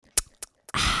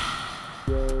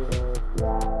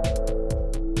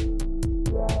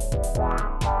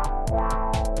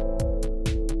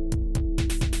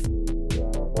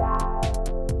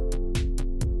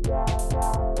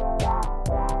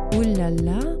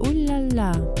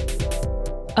Hola.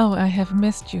 Oh, I have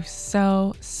missed you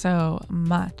so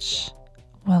much.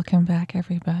 Welcome back,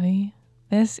 everybody.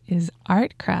 This is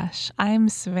Art Crush. I'm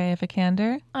Svea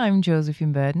Vikander. I'm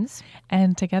Josephine Burdens.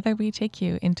 And together we take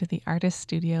you into the artist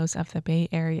studios of the Bay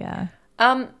Area.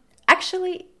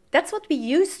 Actually, that's what we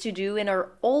used to do in our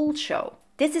old show.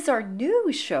 This is our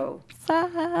new show.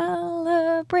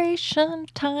 Celebration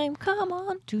time, come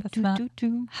on. That's not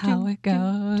how it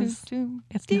goes.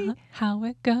 It's not how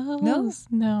it goes.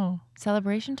 No.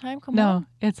 Celebration time, come on. No,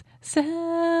 it's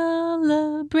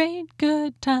celebrate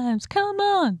good times. Come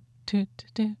on.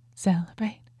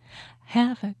 Celebrate.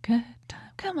 Have a good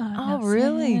time. Come on. Oh, now.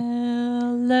 really?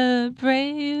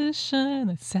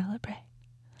 Celebration. Celebrate.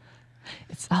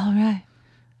 It's all right.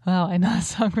 Wow, I know that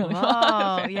song really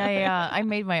well. Oh, yeah. I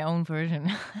made my own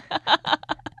version.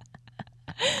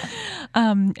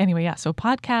 Anyway, yeah, so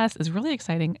podcast is really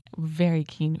exciting. Very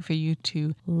keen for you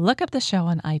to look up the show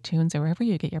on iTunes or wherever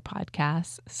you get your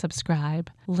podcasts,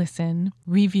 subscribe, listen,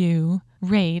 review,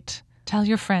 rate, tell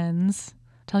your friends,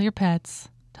 tell your pets,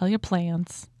 tell your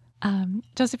plants.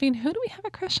 Josephine, who do we have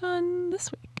a crush on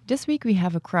this week? This week we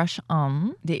have a crush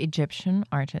on the Egyptian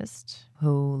artist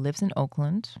who lives in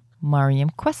Oakland, Mariam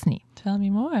Quesney. Tell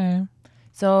me more.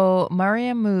 So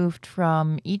Mariam moved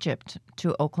from Egypt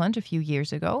to Oakland a few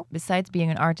years ago. Besides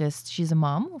being an artist, she's a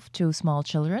mom of 2 small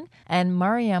children. And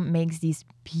Mariam makes these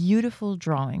beautiful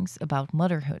drawings about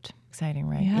motherhood. Exciting,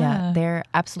 right? Yeah. They're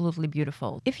absolutely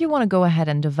beautiful. If you want to go ahead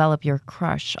and develop your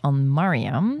crush on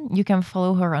Mariam, you can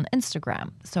follow her on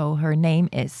Instagram. So her name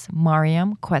is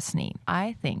Mariam Quesney.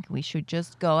 I think we should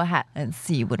just go ahead and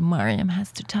see what Mariam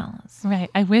has to tell us. Right.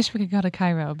 I wish we could go to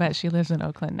Cairo, but she lives in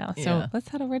Oakland now. So Yeah. let's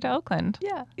head over to Oakland.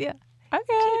 Yeah. Okay.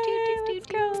 Let's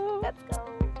go. Let's go.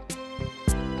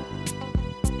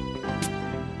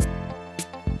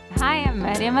 Hi, I'm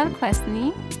Mariam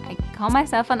Al-Quesney. I call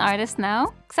myself an artist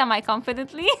now,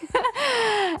 semi-confidently.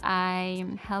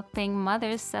 I'm helping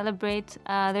mothers celebrate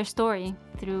their story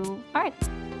through art.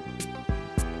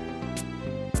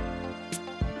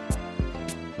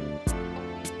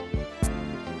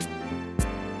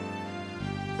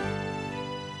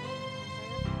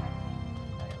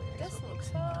 This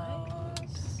looks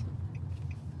nice.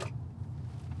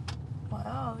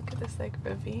 Wow, look at this like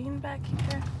ravine back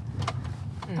here.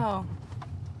 Oh,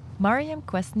 Mariam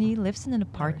Quesney lives in an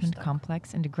apartment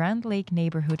complex in the Grand Lake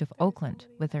neighborhood of Oakland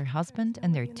with her husband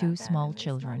and their 2 small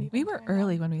children. we were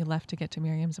early when we left to get to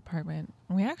Miriam's apartment.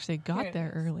 We actually got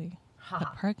there early.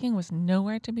 But parking was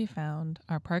nowhere to be found.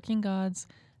 Our parking gods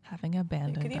having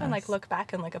abandoned You could even us. like look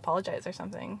back and like apologize or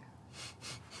something.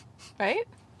 Right?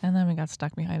 And then we got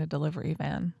stuck behind a delivery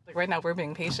van. Like right now we're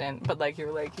being patient, but like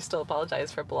you still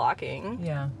apologize for blocking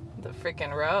Yeah. the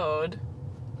freaking road.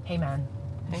 Hey, man.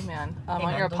 Hey man, I Hey,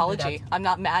 want man, your don't do apology. that. I'm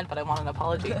not mad, but I want an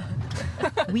apology.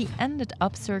 We ended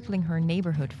up circling her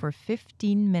neighborhood for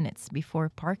 15 minutes before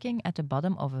parking at the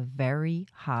bottom of a very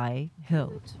high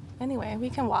hill. Anyway, we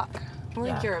can walk. We're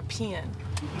Yeah. European.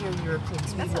 You're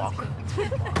Europeans, we walk. We're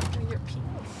European.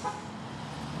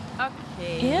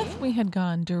 Okay. If we had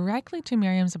gone directly to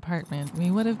Miriam's apartment,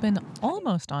 we would have been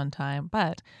almost on time,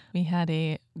 but we had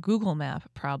a Google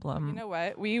Map problem. You know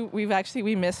what? We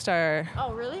missed our.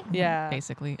 Oh, really? Yeah.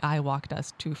 Basically, I walked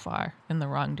us too far in the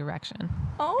wrong direction.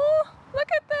 Oh,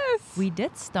 look at this. We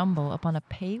did stumble upon a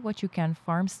pay-what-you-can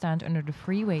farm stand under the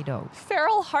freeway, though.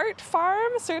 Feral Heart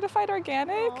Farm, certified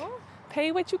organic.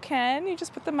 Pay what you can. You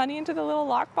just put the money into the little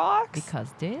lockbox.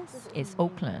 Because this is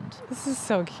Oakland. This is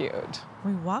so cute.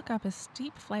 We walk up a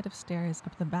steep flight of stairs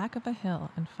up the back of a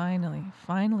hill and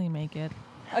finally make it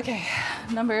Okay,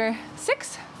 number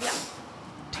 6.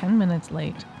 10 minutes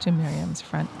late to Miriam's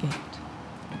front gate.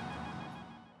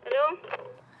 Hello?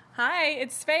 Hi,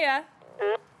 it's Svea.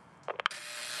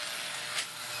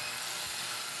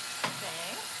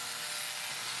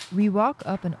 We walk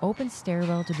up an open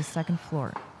stairwell to the 2nd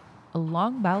floor. A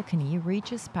long balcony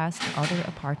reaches past the other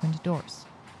apartment doors.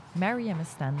 Mariam is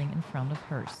standing in front of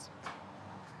hers.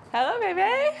 Hello,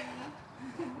 baby.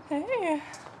 Hey.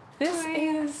 This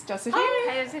is Josephine.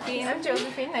 Hi, Josephine. I'm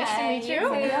Josephine. Nice to meet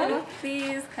you.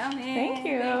 Please come in. Thank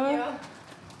you.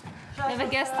 We have a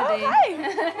guest today.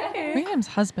 Hi. Miriam's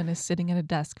husband is sitting at a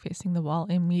desk facing the wall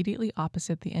immediately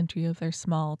opposite the entry of their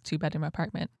small 2-bedroom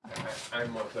apartment.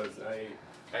 I'm because I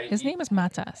His name is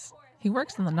Matas. He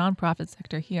works in the nonprofit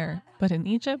sector here, but in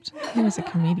Egypt, he was a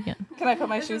comedian. Can I put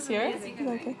my shoes here?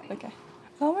 Okay. Okay.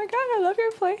 Oh my God, I love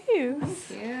your place.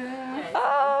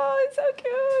 Oh, it's so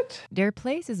cute. Their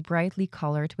place is brightly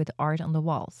colored with art on the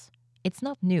walls. It's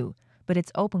not new, but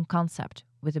its open concept,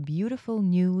 with a beautiful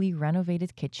newly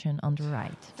renovated kitchen on the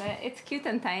right. But it's cute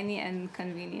and tiny and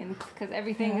convenient because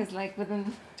everything is like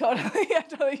within. Totally. Yeah,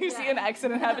 totally. You see an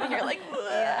accident happening, you're like,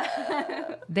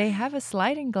 They have a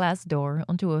sliding glass door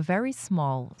onto a very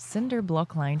small cinder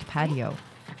block lined patio.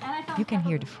 You can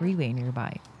hear the freeway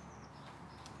nearby.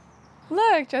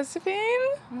 look, Josephine.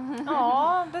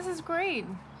 Aw, this is great.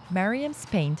 Miriam's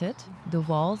painted the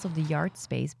walls of the yard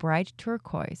space bright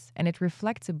turquoise, and it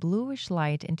reflects a bluish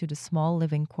light into the small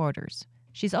living quarters.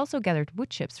 She's also gathered wood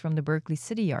chips from the Berkeley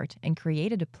City Yard and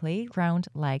created a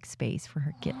playground-like space for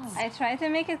her kids. I try to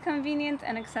make it convenient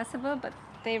and accessible, but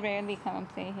they rarely come and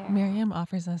play here. Miriam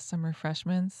offers us some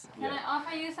refreshments. Can I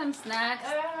offer you some snacks?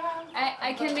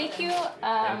 I can make you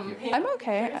I'm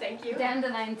okay.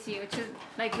 dandelion tea, which is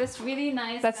like this really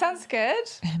nice. That sounds good.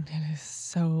 And it is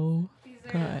so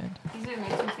good. These are my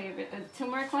two favorite: the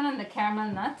turmeric one and the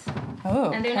caramel nut.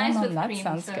 Oh, And they're nice caramel with nut cream.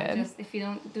 sounds So good. just if you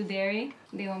don't do dairy,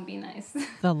 they won't be nice.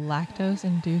 The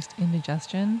lactose-induced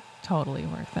indigestion, totally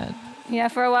worth it. Yeah,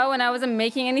 for a while when I wasn't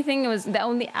making anything, it was the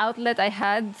only outlet I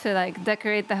had to like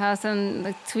decorate the house and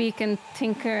like tweak and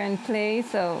tinker and play.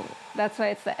 So that's why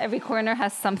it's that every corner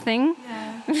has something.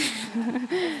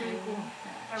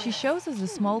 She shows us a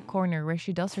small corner where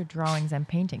she does her drawings and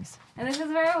paintings. And this is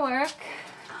where I work.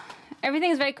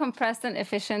 Everything is very compressed and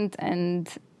efficient, and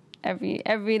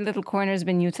every little corner has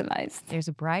been utilized. There's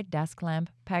a bright desk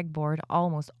lamp, pegboard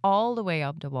almost all the way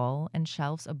up the wall, and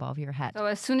shelves above your head. So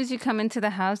as soon as you come into the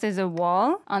house, there's a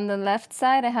wall. On the left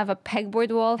side, I have a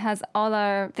pegboard wall. It has all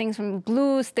our things from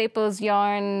glue, staples,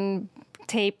 yarn,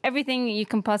 tape, everything you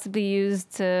can possibly use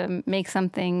to make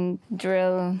something,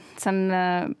 drill, some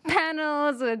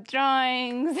panels with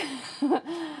drawings,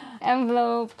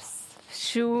 envelopes,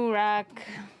 shoe rack,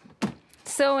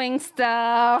 sewing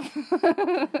stuff,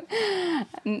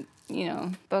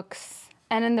 books.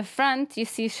 And in the front, you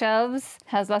see shelves,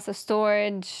 has lots of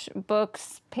storage,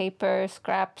 books, paper,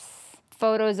 scraps,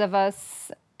 photos of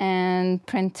us, and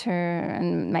printer,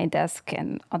 and my desk,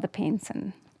 and all the paints,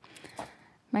 and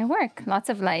my work. Lots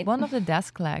of light. One of the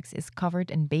desk legs is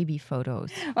covered in baby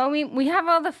photos. Well, we have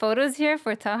all the photos here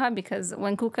for Taha because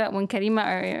when Karima,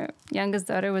 our youngest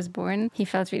daughter, was born, he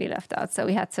felt really left out. So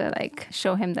we had to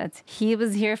show him that he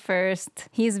was here first.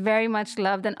 He's very much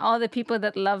loved, and all the people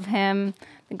that love him,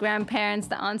 the grandparents,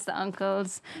 the aunts, the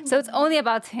uncles. So it's only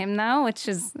about him now, which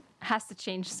has to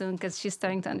change soon because she's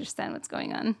starting to understand what's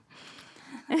going on.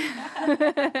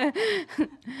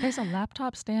 There's a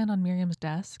laptop stand on Miriam's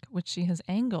desk, which she has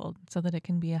angled so that it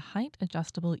can be a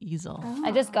height-adjustable easel.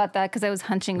 I just got that because I was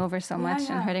hunching over so much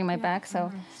and hurting my back.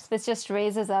 So this just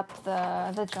raises up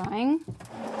the drawing.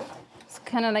 It's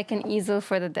kind of like an easel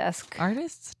for the desk.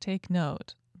 Artists take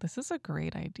note. This is a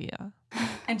great idea.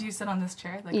 And do you sit on this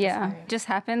chair? Yeah, just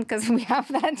happened because we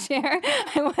have that chair.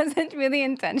 I wasn't really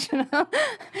intentional.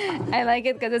 I like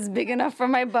it because it's big enough for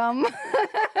my bum.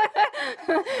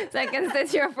 So I can sit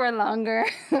here for longer.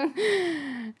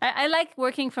 I like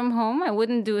working from home. I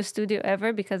wouldn't do a studio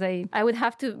ever because I would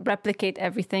have to replicate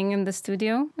everything in the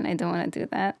studio, and I don't want to do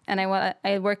that. And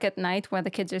I work at night while the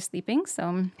kids are sleeping,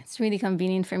 so it's really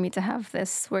convenient for me to have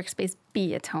this workspace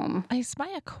be at home. I spy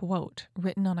a quote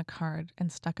written on a card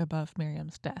and stuck above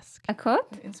Miriam's desk. A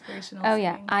quote? Inspirational. Oh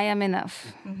yeah, I am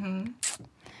enough.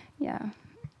 Yeah.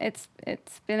 It's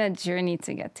been a journey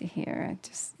to get to here.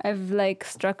 I've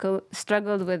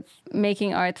struggled with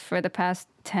making art for the past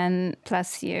 10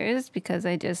 plus years because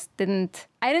I didn't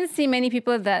see many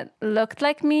people that looked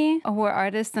like me who were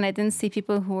artists, and I didn't see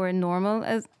people who were normal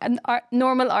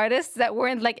artists that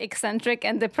weren't eccentric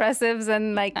and depressives,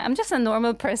 and I'm just a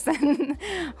normal person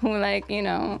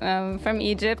who from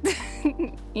Egypt,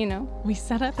 We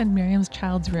set up in Miriam's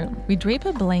child's room. We drape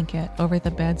a blanket over the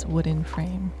bed's wooden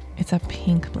frame. It's a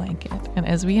pink blanket, and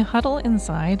as we huddle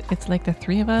inside, it's like the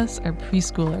three of us are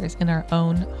preschoolers in our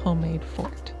own homemade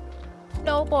fort.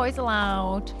 No boys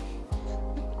allowed.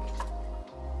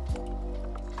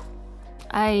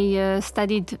 I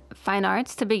studied fine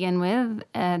arts to begin with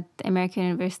at the American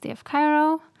University of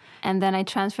Cairo, and then I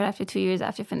transferred after 2 years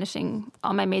after finishing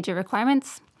all my major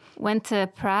requirements. Went to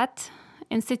Pratt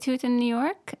Institute in New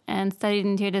York and studied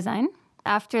interior design.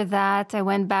 After that, I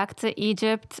went back to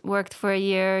Egypt, worked for a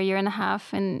year and a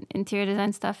half in interior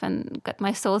design stuff, and got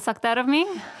my soul sucked out of me.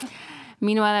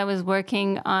 Meanwhile, I was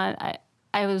working on,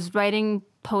 I was writing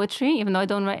poetry, even though I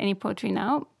don't write any poetry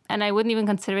now. And I wouldn't even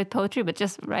consider it poetry, but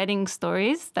just writing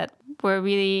stories that were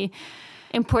really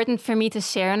important for me to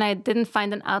share. And I didn't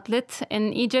find an outlet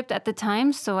in Egypt at the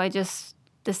time, so I just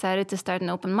decided to start an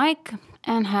open mic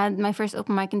and had my first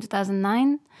open mic in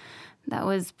 2009. That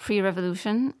was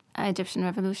pre-revolution, Egyptian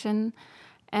revolution.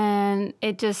 And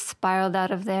it just spiraled out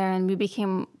of there, and we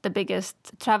became the biggest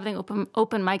traveling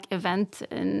open mic event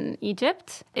in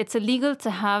Egypt. It's illegal to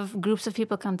have groups of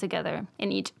people come together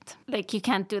in Egypt. Like, you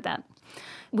can't do that.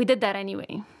 We did that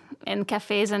anyway in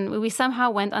cafes, and we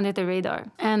somehow went under the radar.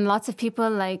 And lots of people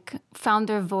like found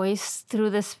their voice through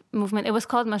this movement. It was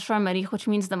called Mashrour Marikh, which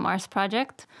means the Mars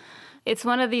Project. It's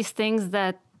one of these things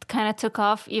that kind of took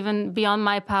off even beyond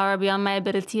my power, beyond my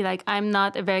ability. Like, I'm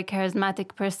not a very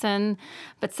charismatic person,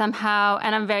 but somehow,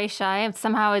 and I'm very shy,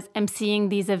 somehow I'm seeing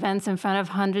these events in front of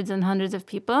hundreds and hundreds of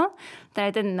people that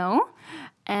I didn't know.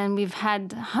 And we've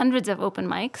had hundreds of open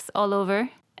mics all over.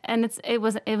 And it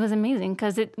was amazing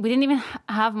because we didn't even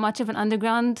have much of an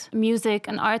underground music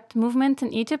and art movement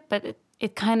in Egypt, but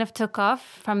it kind of took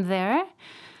off from there.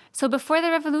 So before the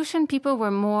revolution, people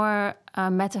were more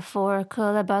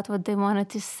metaphorical about what they wanted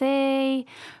to say.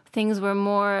 Things were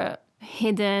more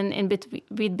hidden in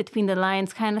read between the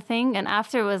lines kind of thing. And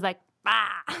after, it was like,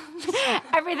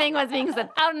 everything was being said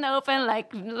out in the open.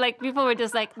 Like people were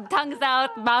just like tongues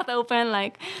out, mouth open.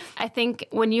 Like, I think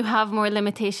when you have more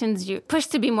limitations, you push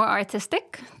to be more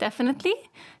artistic, definitely.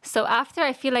 So after,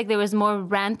 I feel like there was more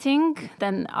ranting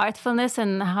than artfulness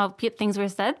and how things were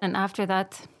said. And after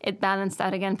that, it balanced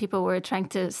out again. People were trying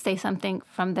to say something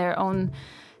from their own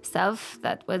self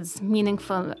that was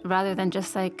meaningful rather than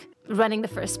just like running the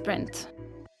first sprint.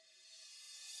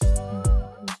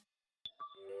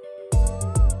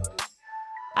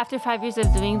 After 5 years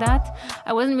of doing that,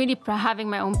 I wasn't really having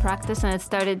my own practice, and it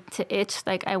started to itch.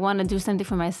 Like, I want to do something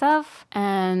for myself,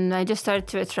 and I just started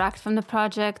to retract from the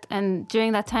project. And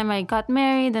during that time, I got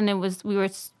married, and we were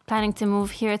planning to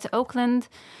move here to Oakland.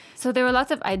 So there were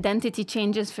lots of identity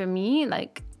changes for me,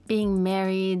 like being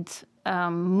married,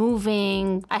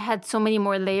 moving. I had so many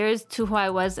more layers to who I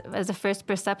was as a first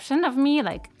perception of me,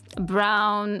 like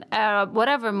brown, Arab,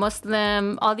 whatever,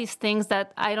 Muslim, all these things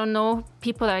that I don't know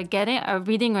people are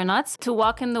reading or not. To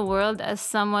walk in the world as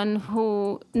someone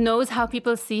who knows how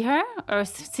people see her or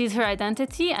sees her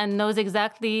identity and knows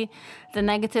exactly the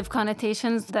negative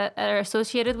connotations that are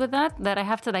associated with that I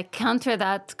have to like counter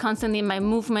that constantly in my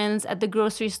movements at the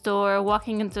grocery store,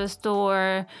 walking into a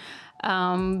store,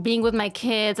 being with my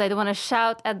kids. I don't want to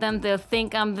shout at them. They'll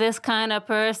think I'm this kind of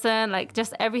person. Like,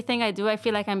 just everything I do, I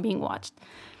feel like I'm being watched.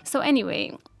 So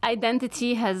anyway,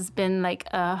 identity has been like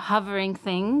a hovering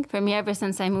thing for me ever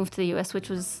since I moved to the US, which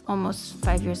was almost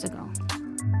 5 years ago.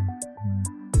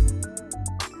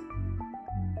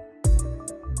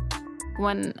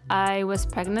 When I was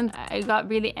pregnant, I got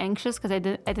really anxious because I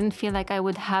didn't feel like I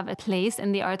would have a place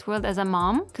in the art world as a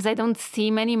mom, because I don't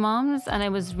see many moms. And I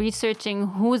was researching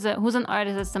who's an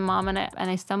artist as a mom, and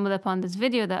I stumbled upon this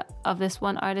video of this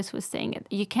one artist who was saying it.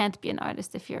 You can't be an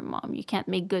artist if you're a mom. You can't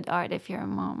make good art if you're a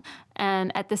mom.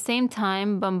 And at the same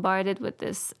time, bombarded with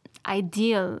this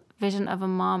ideal vision of a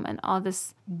mom and all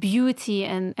this beauty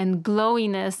and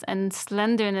glowiness and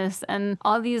slenderness and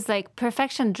all these like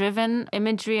perfection-driven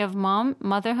imagery of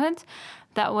motherhood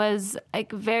that was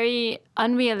like very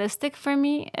unrealistic for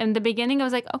me. In the beginning, I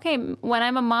was like, okay, when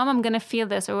I'm a mom, I'm going to feel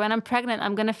this, or when I'm pregnant,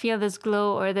 I'm going to feel this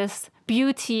glow or this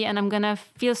beauty and I'm going to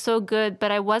feel so good,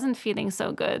 but I wasn't feeling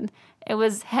so good. It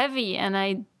was heavy, and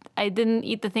I didn't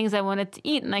eat the things I wanted to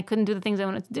eat, and I couldn't do the things I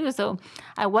wanted to do. So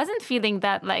I wasn't feeling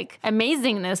that like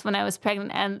amazingness when I was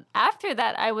pregnant. And after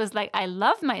that, I was like, I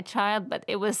love my child, but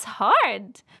it was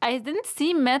hard. I didn't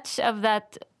see much of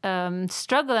that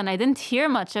struggle, and I didn't hear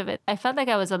much of it. I felt like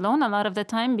I was alone a lot of the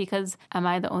time because am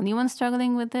I the only one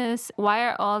struggling with this? Why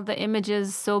are all the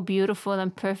images so beautiful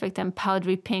and perfect and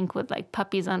powdery pink with like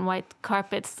puppies on white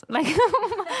carpets? Like,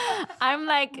 I'm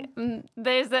like,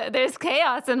 there's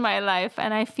chaos in my life.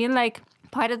 And I feel like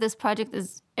part of this project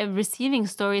is receiving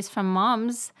stories from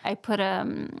moms. I put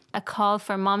a call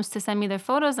for moms to send me their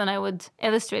photos, and I would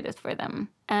illustrate it for them.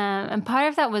 And part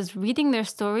of that was reading their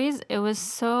stories. It was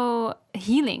so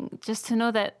healing just to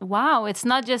know that, wow, it's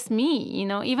not just me. You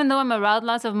know, even though I'm around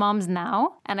lots of moms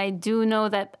now, and I do know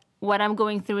that what I'm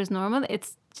going through is normal,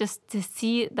 it's just to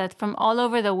see that from all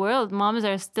over the world, moms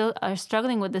are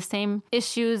struggling with the same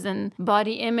issues and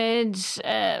body image.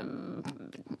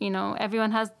 You know,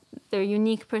 everyone has their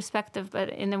unique perspective, but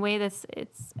in a way that's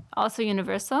it's also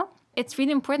universal. It's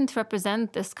really important to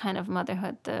represent this kind of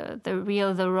motherhood, the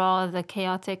real, the raw, the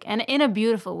chaotic, and in a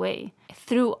beautiful way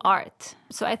through art.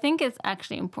 So I think it's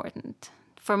actually important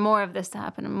for more of this to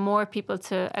happen, and more people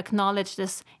to acknowledge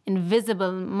this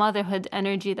invisible motherhood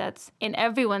energy that's in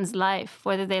everyone's life,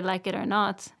 whether they like it or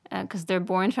not, because they're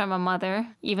born from a mother,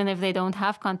 even if they don't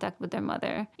have contact with their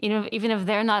mother. Even if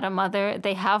they're not a mother,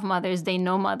 they have mothers, they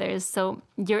know mothers. So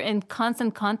you're in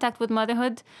constant contact with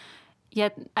motherhood.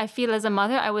 Yet I feel as a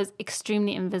mother, I was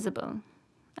extremely invisible.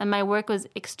 and my work was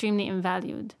extremely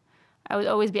invalued. I would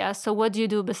always be asked, so what do you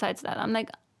do besides that? I'm like,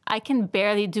 I can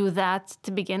barely do that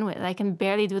to begin with. I can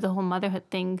barely do the whole motherhood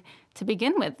thing to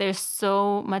begin with. There's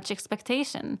so much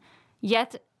expectation,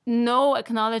 yet no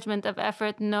acknowledgement of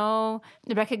effort, no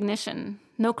recognition,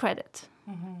 no credit.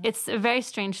 It's a very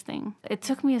strange thing. It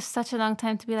took me such a long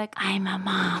time to be like, I'm a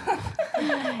mom.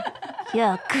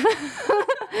 Yuck.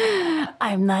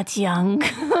 I'm not young.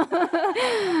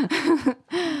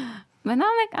 But now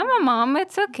I'm like, I'm a mom.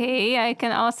 It's okay.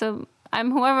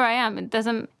 I'm whoever I am. It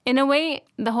doesn't, in a way,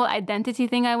 the whole identity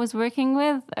thing I was working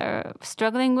with or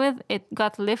struggling with, it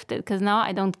got lifted because now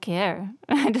I don't care.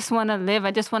 I just want to live.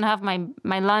 I just want to have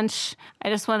my lunch. I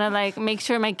just want to like make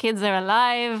sure my kids are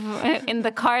alive, in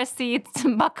the car seats,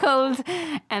 buckled,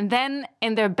 and then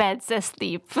in their beds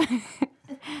asleep.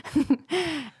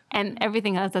 And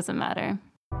everything else doesn't matter.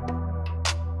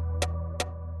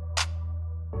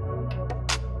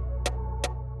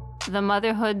 The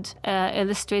Motherhood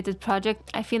Illustrated project,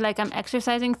 I feel like I'm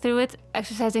exercising through it,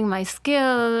 exercising my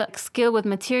skill with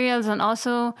materials, and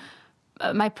also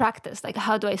my practice. Like,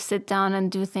 how do I sit down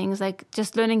and do things? Like,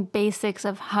 just learning basics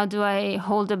of how do I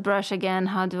hold a brush again?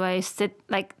 How do I sit?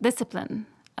 Like, discipline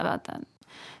about that.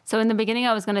 So in the beginning,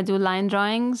 I was going to do line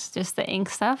drawings, just the ink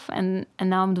stuff. And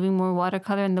now I'm doing more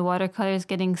watercolor. And the watercolor is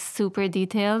getting super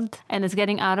detailed. And it's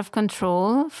getting out of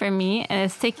control for me. And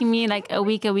it's taking me like a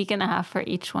week and a half for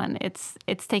each one. It's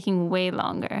taking way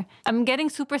longer. I'm getting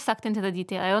super sucked into the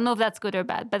detail. I don't know if that's good or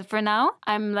bad. But for now,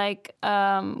 I'm like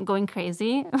going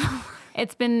crazy.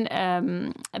 It's been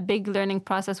a big learning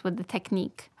process with the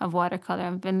technique of watercolor.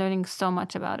 I've been learning so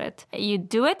much about it. You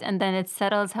do it and then it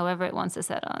settles however it wants to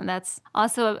settle. And that's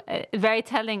also very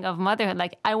telling of motherhood.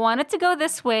 Like, I want it to go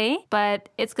this way, but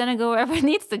it's going to go wherever it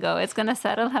needs to go. It's going to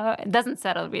settle how it doesn't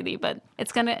settle really, but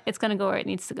it's going to go where it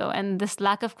needs to go. And this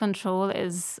lack of control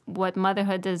is what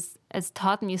motherhood has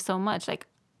taught me so much. Like,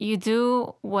 you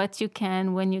do what you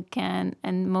can when you can,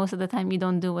 and most of the time you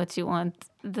don't do what you want.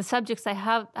 The subjects I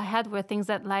had were things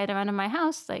that lied around in my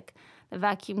house, like the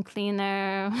vacuum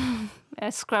cleaner,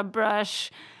 a scrub brush.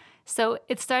 So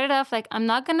it started off like, I'm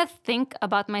not going to think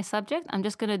about my subject. I'm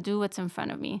just going to do what's in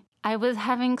front of me. I was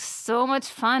having so much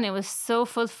fun. It was so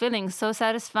fulfilling, so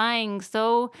satisfying,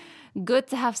 so good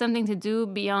to have something to do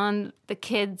beyond the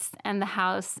kids and the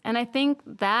house. And I think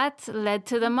that led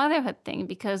to the motherhood thing,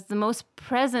 because the most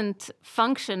present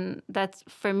function that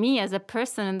for me as a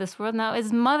person in this world now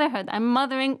is motherhood. I'm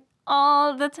mothering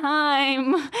all the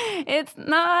time. It's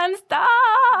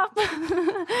nonstop.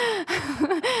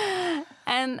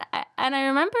 And I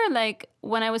remember, like,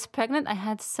 when I was pregnant, I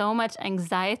had so much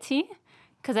anxiety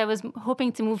because I was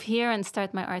hoping to move here and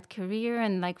start my art career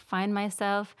and like find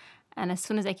myself. And as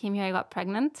soon as I came here, I got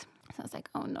pregnant. So I was like,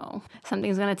 oh no,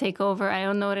 something's going to take over. I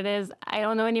don't know what it is. I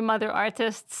don't know any mother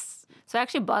artists. So I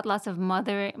actually bought lots of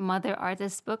mother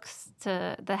artist books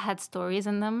that had stories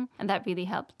in them. And that really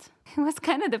helped. It was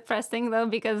kind of depressing though,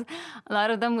 because a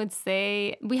lot of them would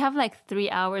say, we have like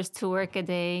 3 hours to work a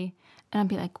day. And I'd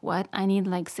be like, what? I need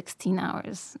like 16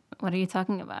 hours. What are you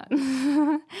talking about?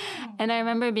 And I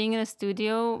remember being in a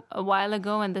studio a while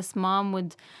ago, and this mom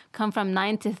would come from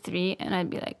 9 to 3. And I'd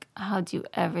be like, how do you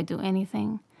ever do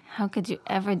anything? How could you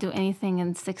ever do anything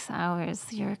in 6 hours?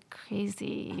 You're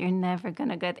crazy. You're never going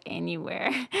to get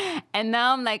anywhere. And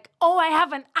now I'm like, oh, I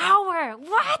have an hour.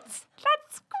 What?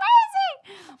 That's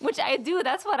crazy. Which I do.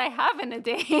 That's what I have in a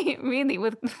day, really,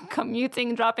 with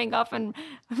commuting, dropping off, and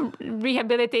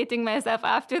rehabilitating myself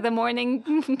after the morning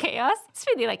chaos. It's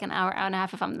really like an hour and a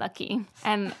half if I'm lucky.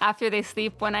 And after they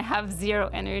sleep, when I have zero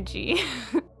energy.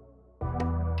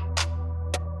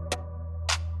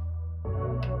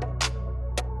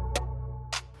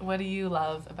 What do you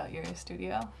love about your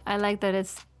studio? I like that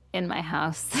it's in my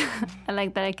house. I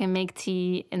like that I can make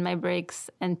tea in my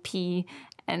breaks and pee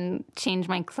and change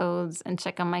my clothes and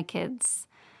check on my kids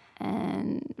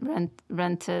and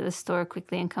run to the store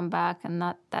quickly and come back, and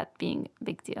not that being a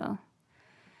big deal.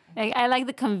 I like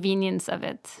the convenience of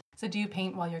it. So do you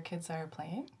paint while your kids are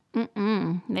playing?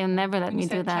 They'll never let me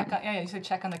do that. You said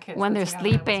check on the kids. When they're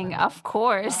sleeping, of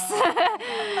course.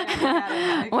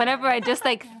 Whenever I just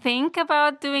like think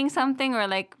about doing something or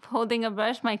like holding a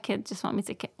brush, my kid just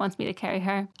wants me to carry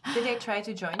her. Did they try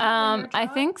to join you? I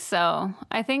think so.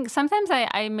 I think sometimes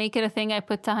I make it a thing. I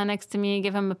put Taha next to me,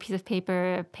 give him a piece of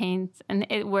paper, paint, and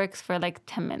it works for like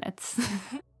 10 minutes.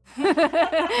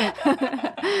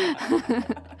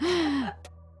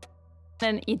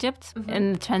 In Egypt,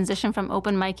 in the transition from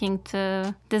open micing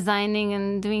to designing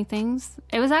and doing things.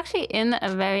 It was actually in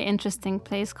a very interesting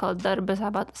place called Darb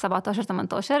 17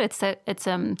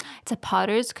 18. It's a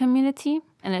potter's community,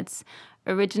 and it's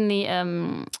originally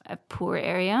a poor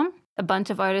area. A bunch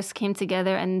of artists came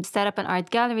together and set up an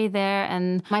art gallery there,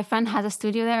 and my friend has a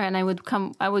studio there, and I would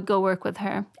go work with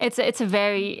her. It's a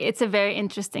very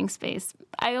interesting space.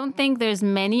 I don't think there's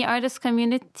many artist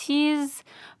communities,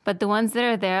 but the ones that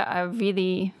are there are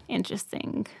really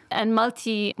interesting and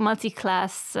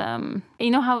multi-class.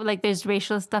 You know how like there's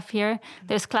racial stuff here?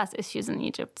 There's class issues in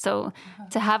Egypt. So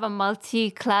to have a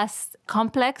multi-class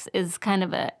complex is kind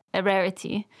of a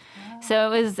rarity.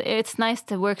 So it's nice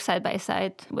to work side by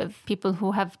side with people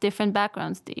who have different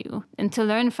backgrounds to you and to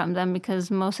learn from them,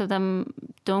 because most of them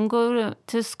don't go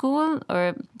to school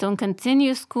or don't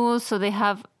continue school. So they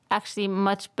have actually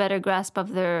much better grasp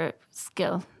of their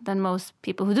skill than most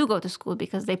people who do go to school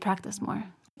because they practice more.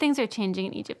 Things are changing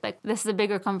in Egypt. Like, this is a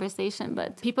bigger conversation,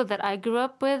 but people that I grew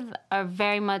up with are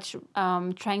very much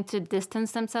trying to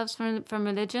distance themselves from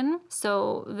religion.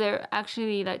 So they're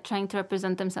actually like trying to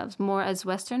represent themselves more as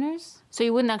Westerners. So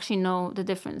you wouldn't actually know the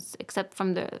difference except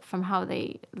from how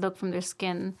they look, from their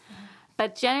skin.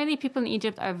 But generally, people in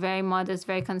Egypt are very modest,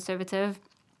 very conservative.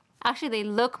 Actually, they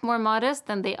look more modest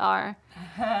than they are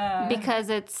because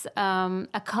it's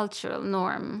a cultural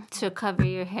norm to cover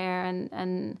your hair,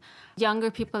 and younger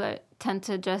people tend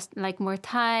to dress like more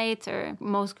tight, or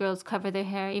most girls cover their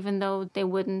hair even though they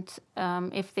wouldn't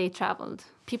if they traveled.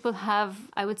 People have,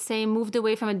 I would say, moved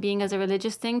away from it being as a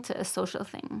religious thing to a social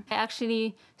thing. I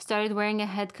actually started wearing a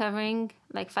head covering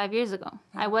like 5 years ago.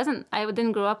 I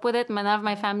didn't grow up with it. None of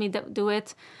my family do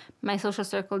it. My social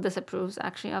circle disapproves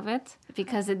actually of it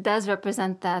because it does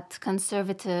represent that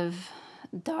conservative,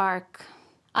 dark,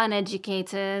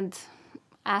 uneducated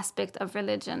aspect of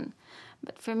religion.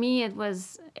 But for me, it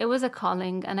was a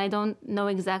calling, and I don't know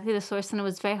exactly the source, and it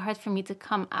was very hard for me to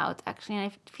come out, actually.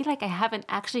 And I feel like I haven't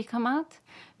actually come out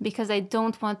because I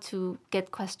don't want to get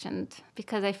questioned,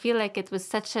 because I feel like it was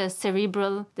such a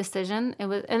cerebral decision. It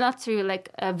was not cerebral,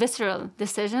 like a visceral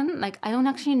decision. Like, I don't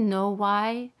actually know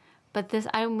why, but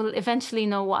I will eventually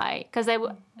know why. Because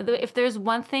if there's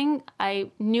one thing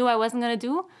I knew I wasn't going to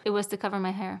do, it was to cover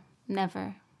my hair.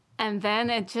 Never. And then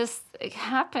it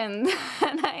happened.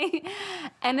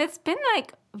 and it's been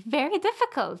like very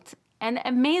difficult and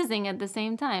amazing at the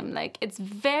same time. Like, it's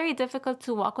very difficult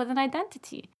to walk with an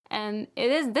identity. And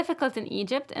it is difficult in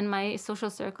Egypt in my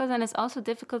social circles, and it's also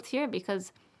difficult here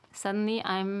because suddenly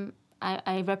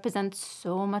I represent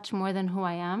so much more than who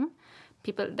I am.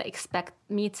 People that expect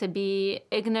me to be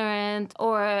ignorant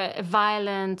or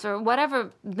violent or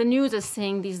whatever the news is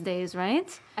saying these days,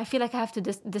 right? I feel like I have to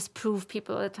disprove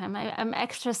people all the time. I'm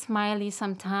extra smiley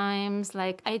sometimes.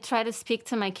 Like, I try to speak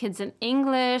to my kids in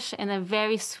English in a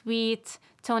very sweet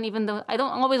tone, even though I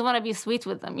don't always want to be sweet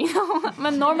with them, you know? I'm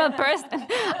a normal person.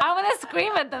 I want to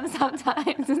scream at them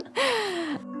sometimes.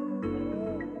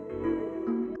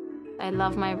 I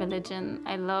love my religion.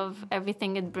 I love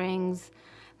everything it brings.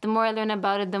 The more I learn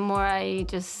about it, the more I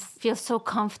just feel so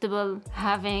comfortable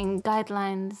having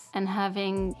guidelines and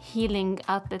having healing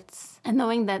outlets and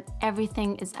knowing that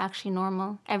everything is actually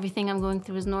normal. Everything I'm going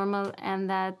through is normal, and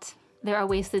that there are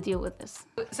ways to deal with this.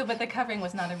 So, but the covering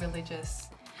was not a religious...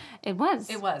 It was.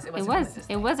 It was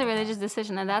a religious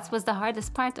decision, and that was the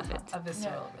hardest part of it. A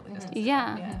visceral religious decision.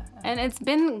 Yeah. And it's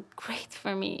been great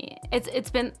for me. It's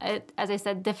been, as I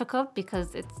said, difficult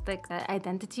because it's like the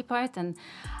identity part, and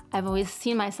I've always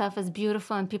seen myself as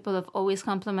beautiful, and people have always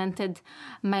complimented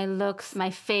my looks,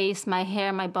 my face, my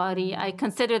hair, my body. I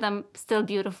consider them still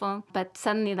beautiful, but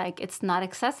suddenly, like, it's not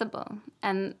accessible.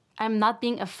 And I'm not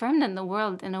being affirmed in the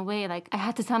world in a way. Like, I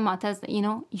had to tell Mataz that, you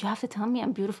know, you have to tell me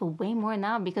I'm beautiful way more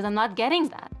now because I'm not getting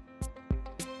that.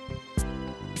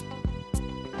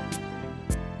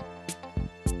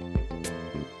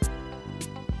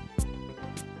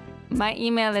 My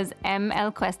email is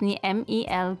melquessny, melquessny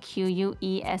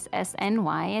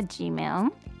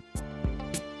 @gmail.com.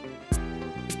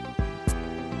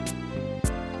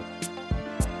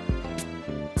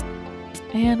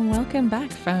 And welcome back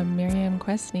from Miriam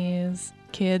Questney's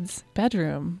kids'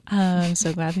 bedroom. I'm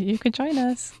so glad that you could join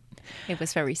us. It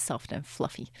was very soft and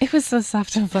fluffy. It was so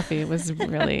soft and fluffy. It was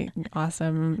really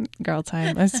awesome girl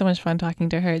time. It was so much fun talking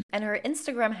to her. And her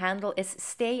Instagram handle is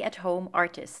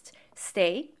stay@home_artist.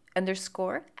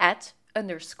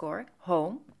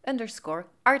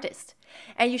 Stay_at_home_artist.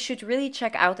 And you should really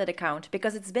check out that account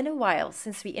because it's been a while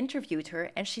since we interviewed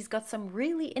her, and she's got some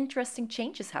really interesting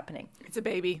changes happening. It's a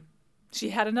baby.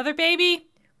 She had another baby.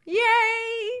 Yay!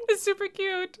 It's super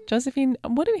cute. Josephine,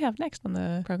 what do we have next on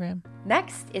the program?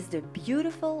 Next is the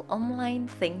beautiful online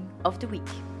thing of the week.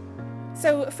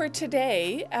 So for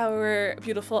today, our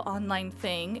beautiful online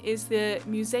thing is the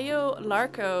Museo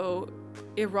Larco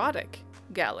Erotic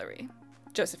Gallery.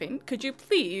 Josephine, could you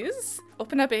please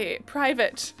open up a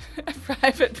private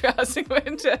browsing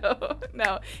window?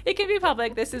 No, it can be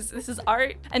public. This is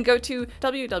art. And go to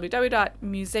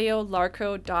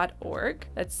www.museolarco.org.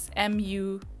 That's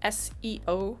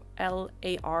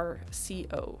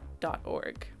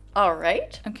museolarco.org. All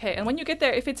right. Okay, and when you get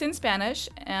there, if it's in Spanish,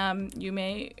 you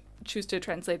may choose to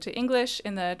translate to English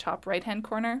in the top right-hand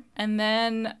corner. And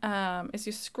then as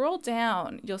you scroll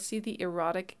down, you'll see the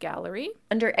erotic gallery.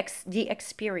 Under the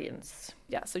experience.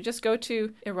 Yeah, so just go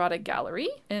to erotic gallery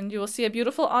and you will see a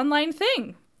beautiful online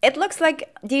thing. It looks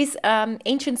like these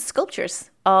ancient sculptures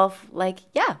of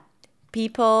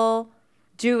people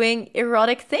doing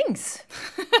erotic things.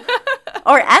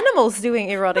 Or animals doing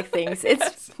erotic things.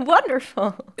 It's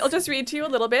wonderful. I'll just read to you a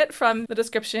little bit from the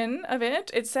description of it.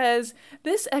 It says,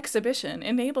 "This exhibition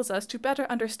enables us to better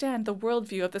understand the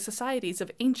worldview of the societies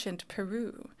of ancient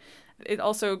Peru." It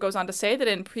also goes on to say that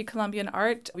in pre-Columbian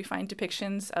art, we find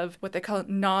depictions of what they call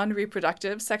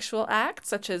non-reproductive sexual acts,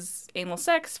 such as anal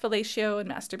sex, fellatio, and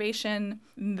masturbation.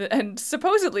 And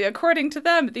supposedly, according to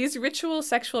them, these ritual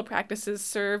sexual practices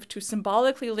serve to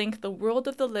symbolically link the world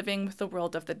of the living with the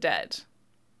world of the dead.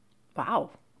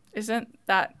 Wow. Isn't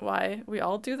that why we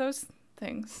all do those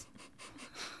things?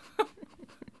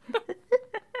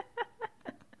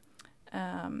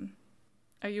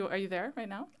 Are you there right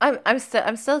now? I'm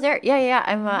still there. Yeah.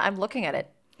 I'm looking at it.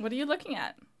 What are you looking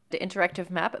at? The interactive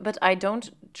map, but I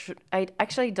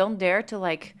actually don't dare to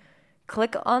like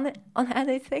click on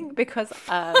anything because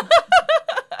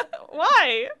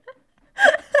Why?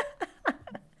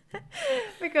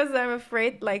 because I'm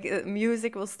afraid like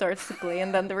music will start to play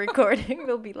and then the recording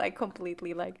will be like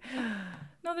completely like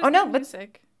No, there's no but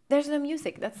music. there's no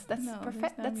music. That's No,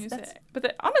 perfect. there's no music. That's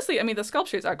But honestly, I mean, the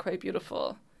sculptures are quite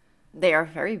beautiful. they are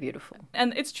very beautiful.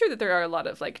 And it's true that there are a lot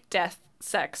of like death,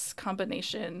 sex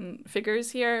combination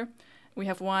figures here. We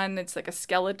have one, it's like a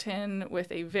skeleton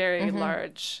with a very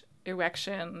large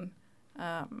erection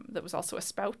that was also a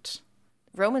spout.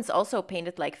 Romans also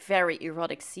painted like very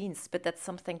erotic scenes, but that's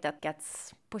something that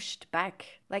gets pushed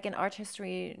back. Like in art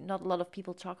history, not a lot of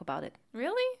people talk about it.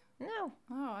 Really? No.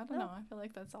 Oh, I don't know. I feel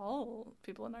like that's all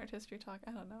people in art history talk.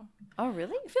 I don't know. Oh,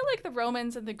 really? I feel like the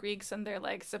Romans and the Greeks and their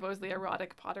like supposedly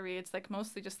erotic pottery, it's like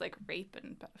mostly just like rape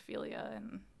and pedophilia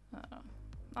and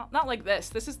not like this.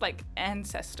 This is like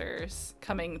ancestors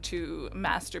coming to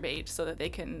masturbate so that they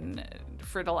can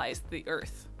fertilize the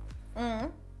earth.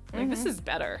 Like this is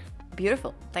better.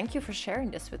 Beautiful. Thank you for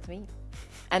sharing this with me.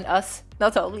 And us,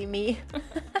 not only me.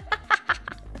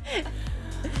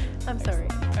 I'm sorry.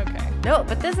 Okay. No,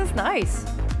 but this is nice.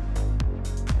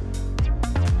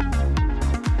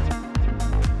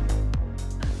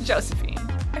 Josephine,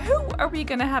 who are we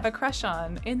going to have a crush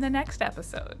on in the next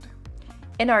episode?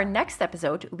 In our next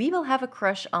episode, we will have a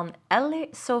crush on Elle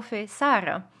Sophie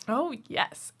Sara. Oh,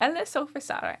 yes. Elle Sophie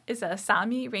Sara is a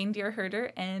Sami reindeer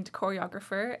herder and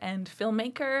choreographer and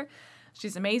filmmaker.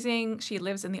 She's amazing. She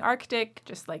lives in the Arctic,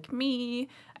 just like me.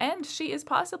 And she is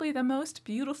possibly the most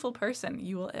beautiful person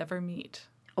you will ever meet.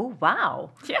 Oh,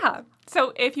 wow. Yeah.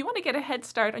 So if you want to get a head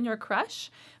start on your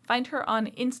crush, find her on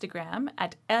Instagram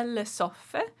at Elle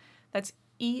Sophie. That's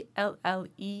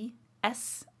ELLESOFE.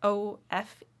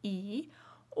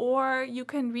 Or you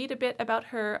can read a bit about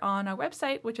her on our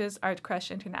website, which is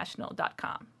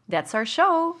artcrushinterntional.com. That's our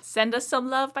show. Send us some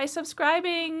love by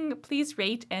subscribing. Please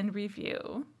rate and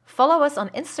review. Follow us on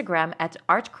Instagram at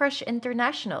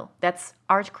artcrushinternational. That's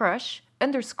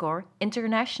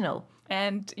artcrush_international.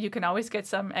 And you can always get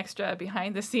some extra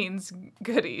behind-the-scenes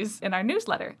goodies in our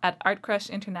newsletter at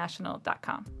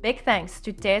artcrushinterntional.com. Big thanks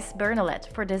to Thijs Bernalet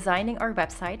for designing our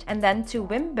website and then to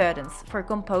Wim Beudens for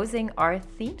composing our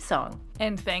theme song.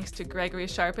 And thanks to Gregory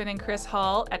Sharpen and Chris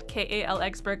Hall at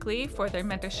KALX Berkeley for their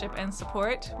mentorship and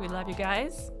support. We love you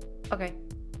guys. Okay.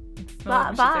 Well,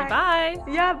 we should say bye.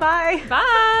 Yeah, bye.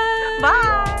 Bye.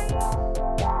 Bye.